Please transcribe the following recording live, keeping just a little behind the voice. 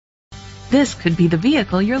This could be the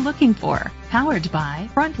vehicle you're looking for. Powered by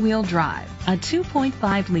front-wheel drive, a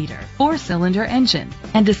 2.5-liter 4-cylinder engine,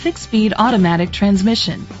 and a 6-speed automatic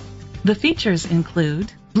transmission. The features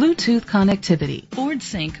include Bluetooth connectivity, Ford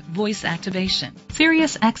Sync voice activation,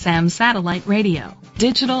 Sirius XM satellite radio,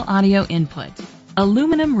 digital audio input,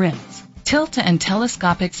 aluminum rims, tilt and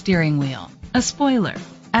telescopic steering wheel, a spoiler,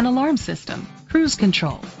 an alarm system, cruise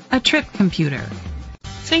control, a trip computer.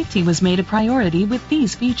 Safety was made a priority with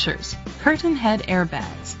these features: curtain head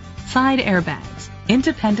airbags, side airbags,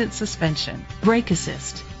 independent suspension, brake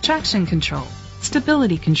assist, traction control,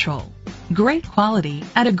 stability control. Great quality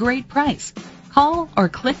at a great price. Call or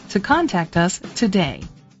click to contact us today.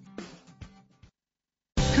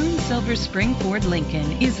 Koons Silver Spring Ford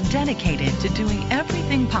Lincoln is dedicated to doing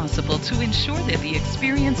everything possible to ensure that the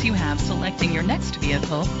experience you have selecting your next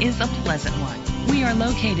vehicle is a pleasant one. We are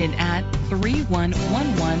located at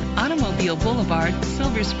 3111 Automobile Boulevard,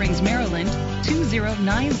 Silver Springs, Maryland,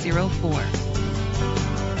 20904.